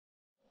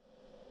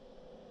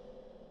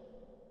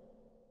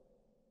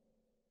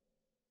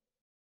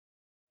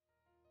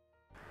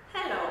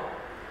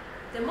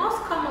The most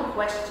common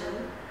question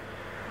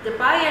the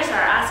buyers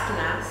are asking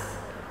us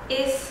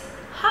is,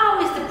 how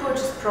is the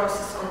purchase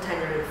process on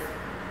Tenerife?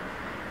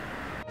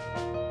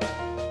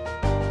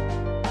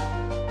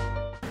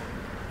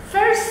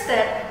 First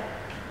step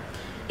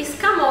is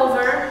come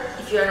over,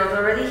 if you are not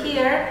already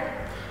here,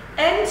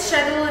 and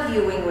schedule a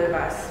viewing with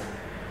us.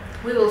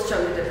 We will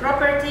show you the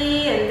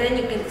property and then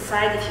you can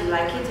decide if you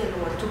like it and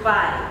want to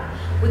buy.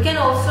 We can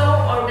also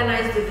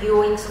organize the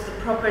viewings of the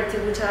property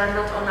which are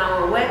not on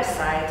our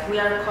website. We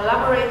are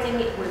collaborating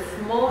with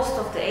most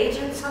of the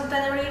agents on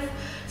Tenerife,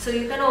 so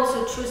you can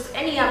also choose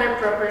any other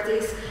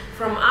properties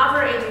from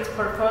other agents'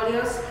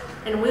 portfolios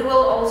and we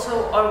will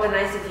also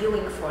organize the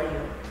viewing for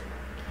you.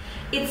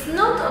 It's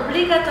not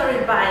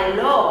obligatory by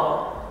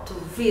law to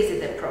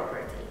visit the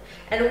property,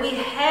 and we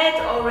had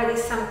already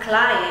some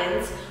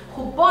clients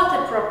who bought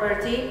a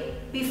property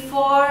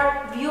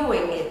before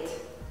viewing it.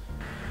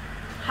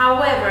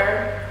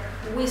 However,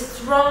 we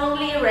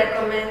strongly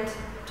recommend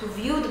to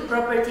view the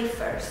property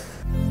first.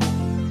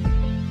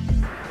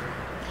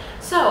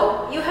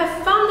 So, you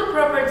have found the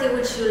property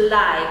which you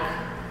like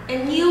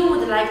and you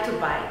would like to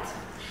buy it.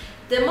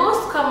 The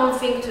most common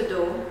thing to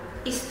do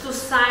is to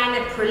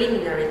sign a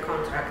preliminary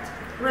contract,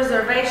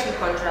 reservation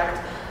contract,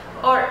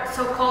 or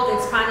so-called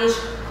in Spanish,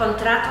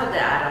 contrato de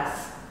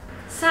arras.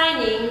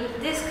 Signing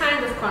this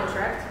kind of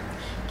contract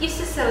gives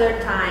the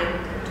seller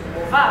time to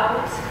move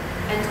out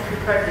and to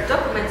prepare the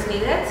documents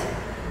needed,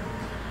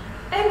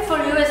 and for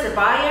you as a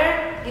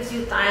buyer gives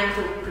you time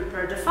to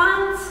prepare the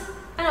funds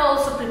and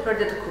also prepare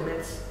the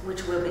documents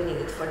which will be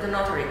needed for the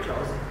notary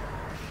closing.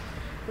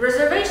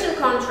 Reservation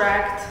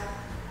contract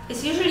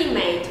is usually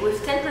made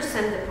with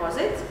 10%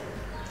 deposit,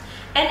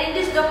 and in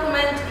this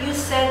document you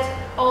set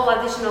all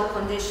additional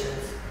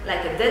conditions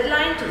like a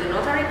deadline to the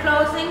notary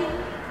closing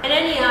and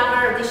any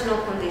other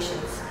additional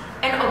conditions,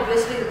 and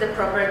obviously that the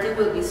property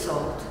will be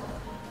sold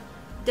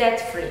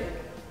debt-free.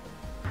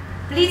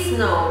 Please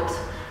note,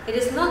 it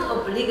is not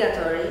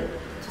obligatory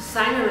to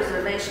sign a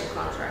reservation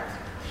contract.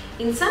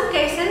 In some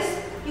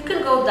cases, you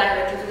can go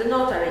directly to the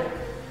notary.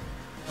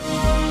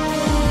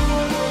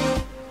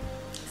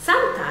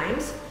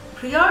 Sometimes,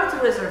 prior to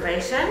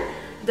reservation,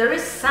 there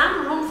is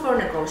some room for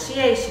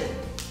negotiation.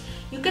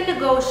 You can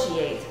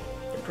negotiate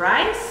the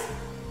price,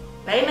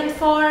 payment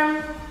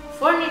form,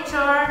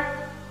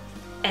 furniture,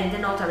 and the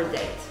notary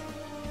date.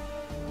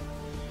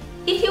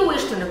 If you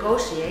wish to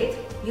negotiate,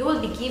 you will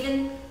be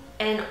given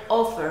an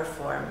offer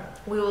form.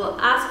 We will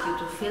ask you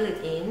to fill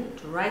it in,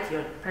 to write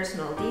your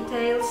personal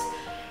details,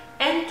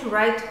 and to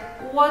write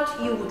what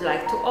you would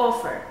like to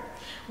offer.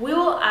 We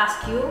will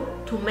ask you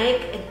to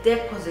make a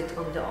deposit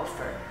on the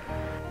offer.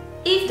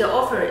 If the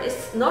offer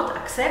is not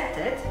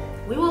accepted,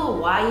 we will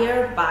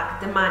wire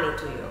back the money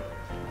to you.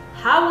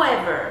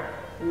 However,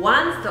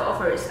 once the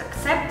offer is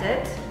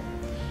accepted,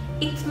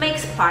 it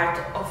makes part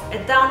of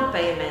a down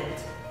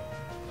payment,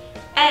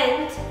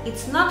 and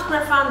it's not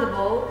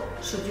refundable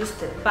should you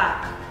step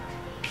back.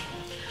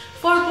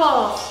 For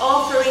both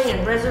offering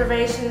and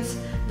reservations,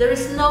 there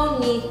is no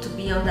need to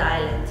be on the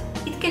island.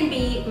 It can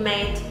be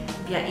made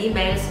via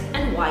emails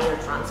and wire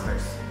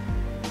transfers.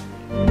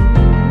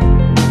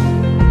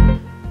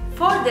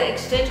 For the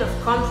exchange of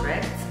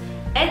contracts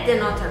at the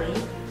notary,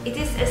 it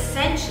is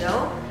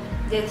essential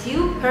that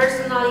you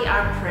personally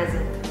are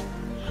present,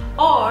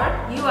 or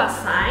you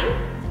assign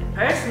a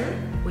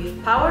person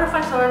with power of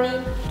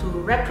attorney to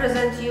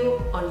represent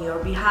you on your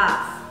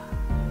behalf.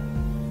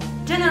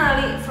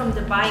 Generally, from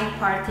the buying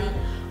party,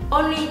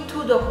 only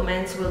 2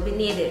 documents will be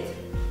needed: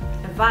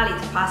 a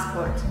valid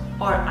passport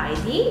or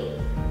ID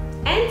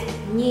and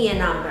NIE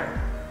number.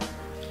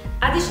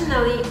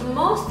 Additionally,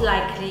 most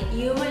likely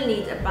you will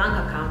need a bank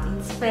account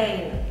in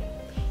Spain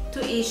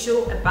to issue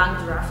a bank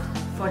draft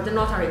for the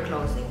notary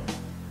closing.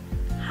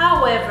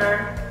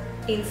 However,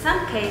 in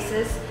some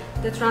cases,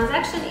 the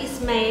transaction is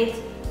made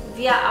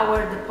via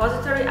our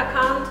depository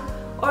account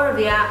or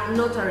via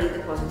notary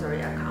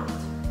depository account.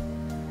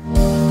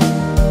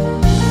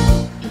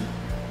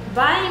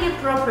 Buying a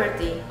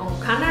property on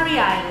Canary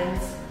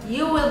Islands,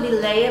 you will be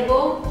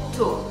liable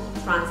to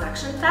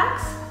transaction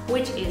tax,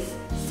 which is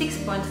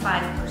 6.5%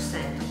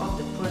 of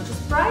the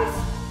purchase price,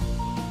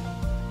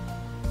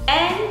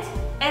 and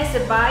as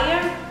a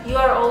buyer, you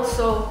are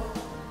also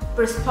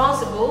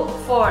responsible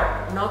for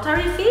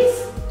notary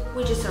fees,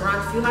 which is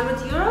around a few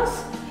 €100,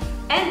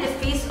 and the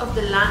fees of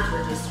the land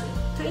registry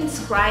to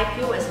inscribe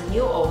you as a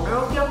new owner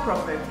of your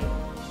property.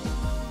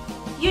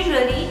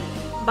 Usually,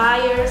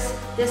 buyers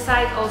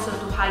decide also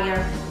to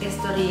hire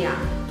gestoria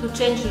to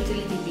change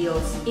utility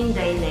bills in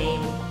their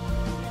name.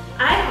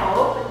 I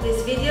hope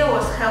this video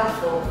was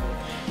helpful.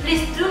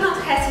 Please do not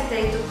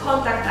hesitate to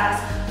contact us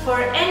for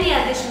any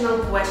additional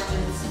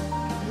questions.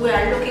 We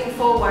are looking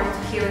forward to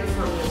hearing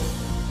from you.